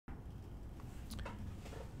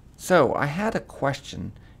So I had a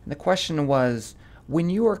question, and the question was,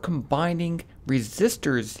 when you are combining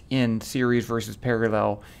resistors in series versus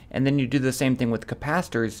parallel, and then you do the same thing with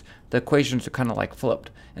capacitors, the equations are kind of like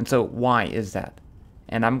flipped. And so why is that?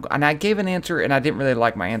 And I gave an answer, and I didn't really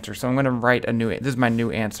like my answer, so I'm going to write a new. This is my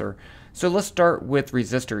new answer. So let's start with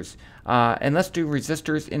resistors, and let's do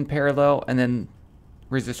resistors in parallel, and then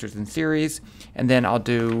resistors in series, and then I'll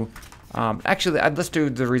do. Let's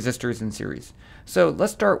do the resistors in series. So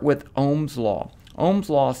let's start with Ohm's law. Ohm's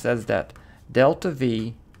law says that delta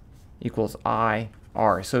V equals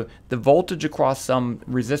IR. So the voltage across some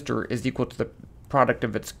resistor is equal to the product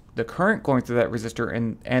of the current going through that resistor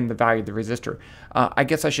and the value of the resistor. I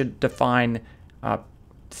guess I should define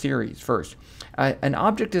series first. An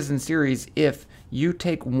object is in series if you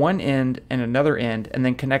take one end and another end and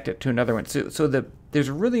then connect it to another one. So there's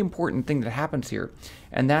a really important thing that happens here,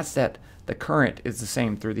 and that's that the current is the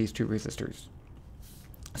same through these two resistors.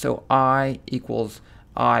 So I equals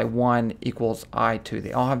I1 equals I2.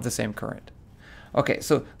 They all have the same current. Okay,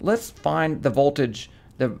 so let's find the voltage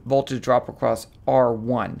drop across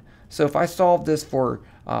R1. So if I solve this for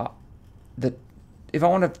if I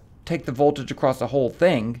want to take the voltage across the whole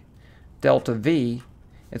thing, delta V,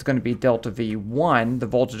 it's going to be delta V1, the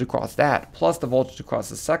voltage across that, plus the voltage across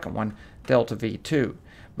the second one, delta V2.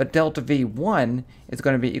 But delta V1 is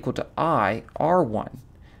going to be equal to I R1,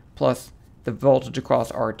 plus the voltage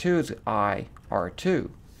across R2 is I R2.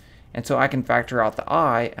 And so I can factor out the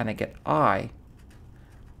I, and I get I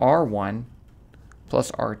R1 plus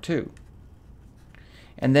R2.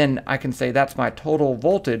 And then I can say that's my total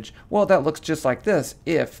voltage. Well, that looks just like this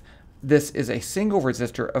if this is a single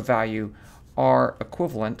resistor of value R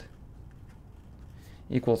equivalent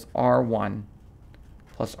equals R1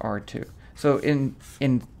 plus R2. So in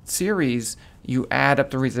series, you add up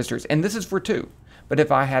the resistors, and this is for 2. But if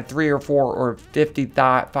I had 3 or 4 or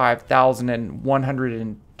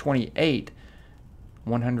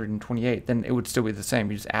 55,128, then it would still be the same.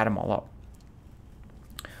 You just add them all up.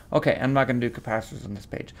 Okay, I'm not going to do capacitors on this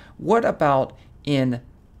page. What about in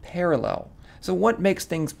parallel? So what makes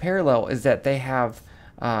things parallel is that they have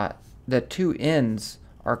the two ends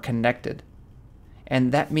are connected.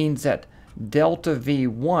 And that means that delta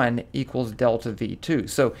V1 equals delta V2.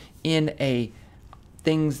 So in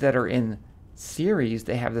things that are in series,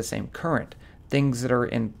 they have the same current. Things that are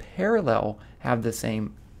in parallel have the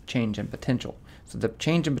same change in potential. So the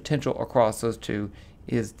change in potential across those two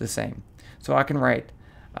is the same. So I can write,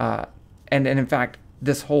 and in fact,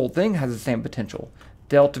 this whole thing has the same potential.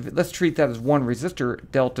 Delta V, let's treat that as one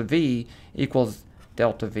resistor. Delta V equals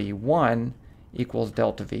delta V1 equals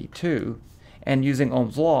delta V2. And using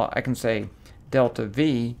Ohm's law, I can say delta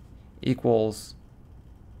V equals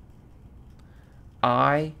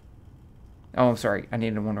I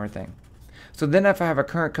needed one more thing. So then if I have a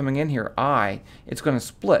current coming in here, it's going to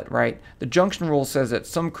split, right? The junction rule says that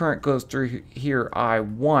some current goes through here,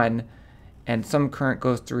 I1, and some current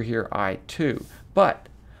goes through here, I2. But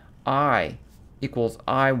I equals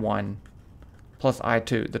I1 plus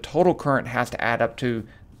I2. The total current has to add up to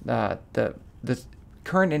the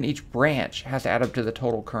current in each branch has to add up to the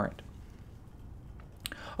total current.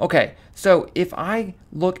 Okay, so if I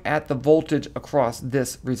look at the voltage across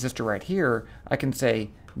this resistor right here, I can say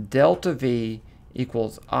delta V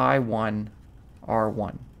equals I1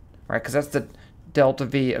 R1, right? Because that's the delta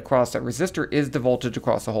V across that resistor is the voltage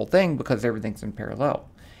across the whole thing because everything's in parallel.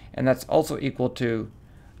 And that's also equal to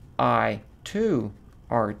I2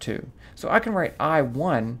 R2. So I can write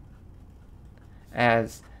I1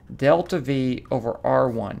 as delta V over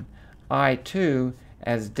R1, I2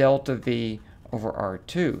 as delta V over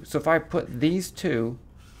R2. So if I put these two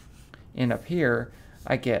in up here,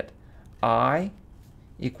 I get I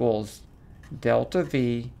equals delta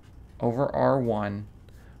V over R1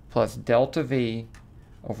 plus delta V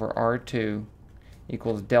over R2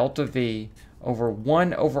 equals delta V over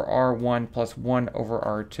 1 over R1 plus 1 over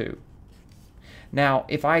R2. Now,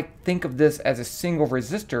 if I think of this as a single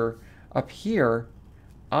resistor, up here,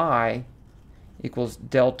 I equals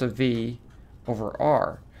delta V over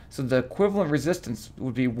R. So the equivalent resistance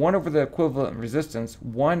would be 1 over the equivalent resistance.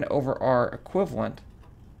 1 over R equivalent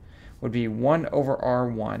would be 1 over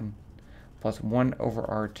R1 plus 1 over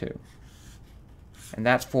R2. And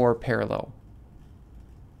that's for parallel.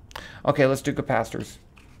 Okay, let's do capacitors.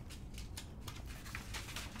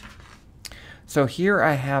 So here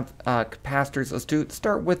I have capacitors. Let's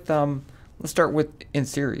start with in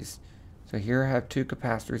series. So here I have 2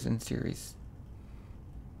 capacitors in series.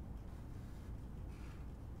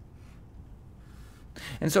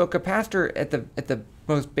 And so a capacitor at the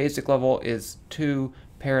most basic level is 2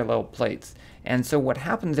 parallel plates. And so what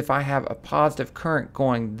happens if I have a positive current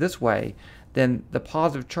going this way, then the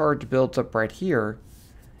positive charge builds up right here,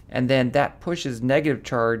 and then that pushes negative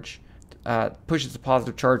charge, pushes the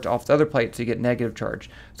positive charge off the other plate, so you get negative charge.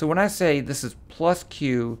 So when I say this is plus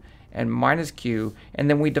Q and minus Q, and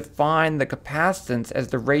then we define the capacitance as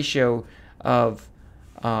the ratio of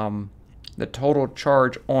the total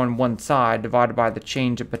charge on one side divided by the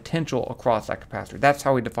change in potential across that capacitor. That's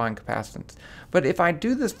how we define capacitance. But if I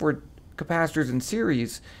do this for capacitors in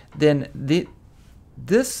series, then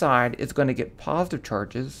this side is going to get positive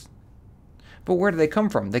charges. But where do they come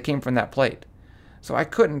from? They came from that plate. So I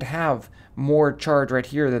couldn't have more charge right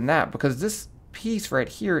here than that, because this piece right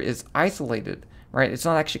here is isolated, right? It's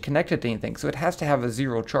not actually connected to anything, so it has to have a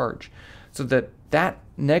zero charge. So that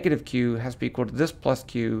negative Q has to be equal to this plus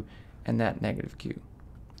Q and that negative Q.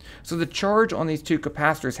 So the charge on these two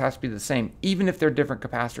capacitors has to be the same, even if they're different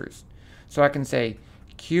capacitors. So I can say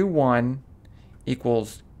Q1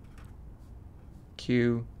 equals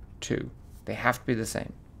Q2. They have to be the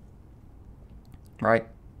same, right?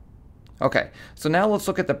 Okay, so now let's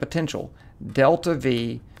look at the potential. Delta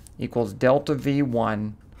V equals delta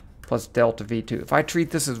V1 plus delta V2. If I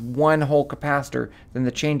treat this as one whole capacitor, then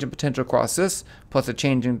the change in potential across this plus the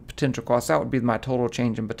change in potential across that would be my total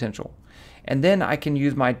change in potential. And then I can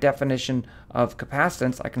use my definition of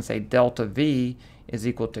capacitance. I can say delta V is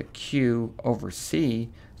equal to Q over C.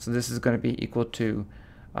 So this is going to be equal to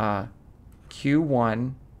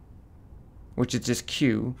Q1, which is just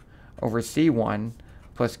Q, over C1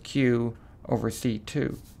 plus Q over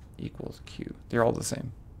C2 equals Q. They're all the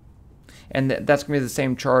same. And that's going to be the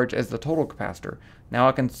same charge as the total capacitor. Now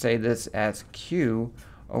I can say this as Q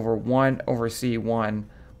over 1 over C1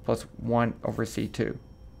 plus 1 over C2.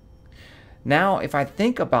 Now if I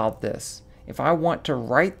think about this, if I want to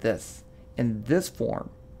write this in this form,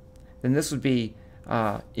 then this would be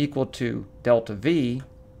equal to delta V,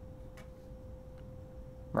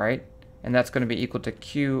 right? And that's going to be equal to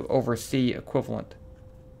Q over C equivalent.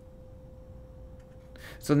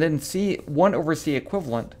 So then 1 over C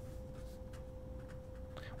equivalent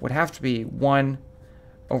would have to be 1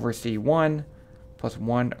 over C1 plus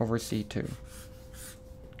 1 over C2.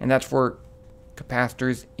 And that's for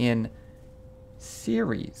capacitors in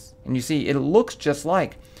series. And you see, it looks just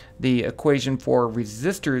like the equation for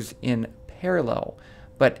resistors in parallel.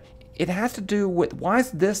 But it has to do with, why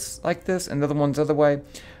is this like this and the other one's the other way?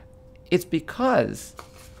 It's because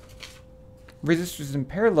resistors in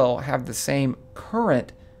parallel have the same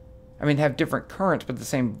current, have different currents, but the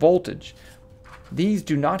same voltage. These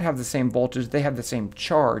do not have the same voltage, they have the same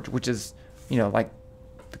charge, which is, like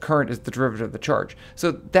the current is the derivative of the charge.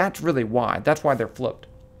 So that's really why. That's why they're flipped.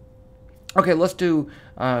 Okay, let's do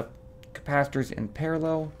capacitors in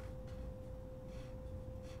parallel.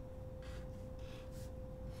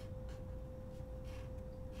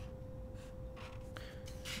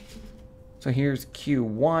 So here's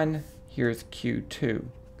Q1, here's Q2.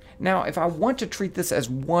 Now, if I want to treat this as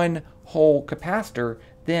one whole capacitor,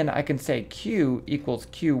 then I can say Q equals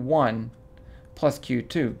Q1 plus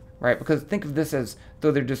Q2, right? Because think of this as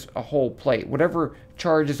though they're just a whole plate. Whatever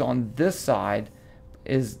charge is on this side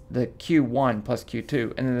is the Q1 plus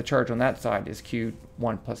Q2, and then the charge on that side is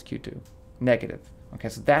Q1 plus Q2, negative. Okay,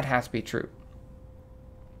 so that has to be true.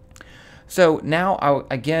 So now I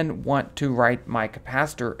again want to write my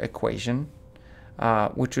capacitor equation,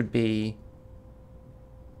 which would be,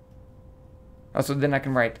 so then I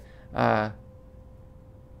can write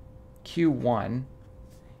Q1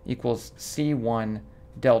 equals C1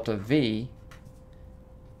 delta V,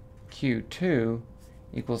 Q2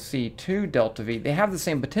 equals C2 delta V. They have the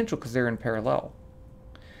same potential because they're in parallel.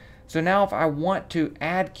 So now if I want to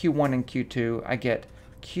add Q1 and Q2, I get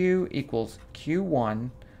Q equals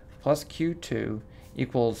Q1 plus Q2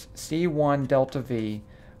 equals C1 delta V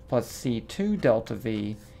plus C2 delta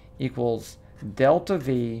V equals delta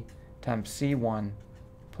V times C1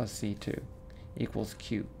 plus C2 equals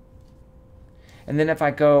Q. And then if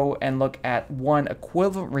I go and look at one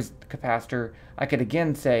equivalent capacitor, I could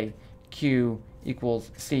again say Q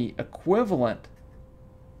equals C equivalent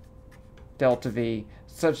delta V,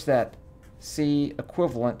 such that C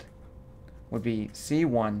equivalent would be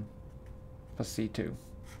C1 plus C2,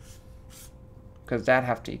 because that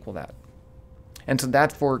have to equal that. And so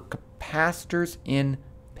that's for capacitors in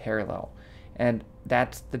parallel, and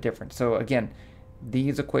that's the difference. So again,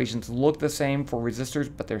 these equations look the same for resistors,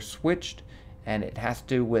 but they're switched, and it has to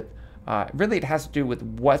do with really it has to do with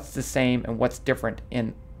what's the same and what's different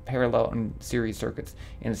in parallel and series circuits.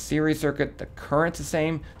 In a series circuit, the current's the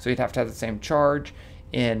same, so you'd have to have the same charge.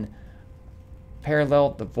 In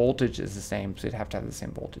parallel, the voltage is the same, so you'd have to have the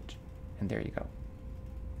same voltage. And there you go.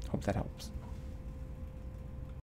 Hope that helps.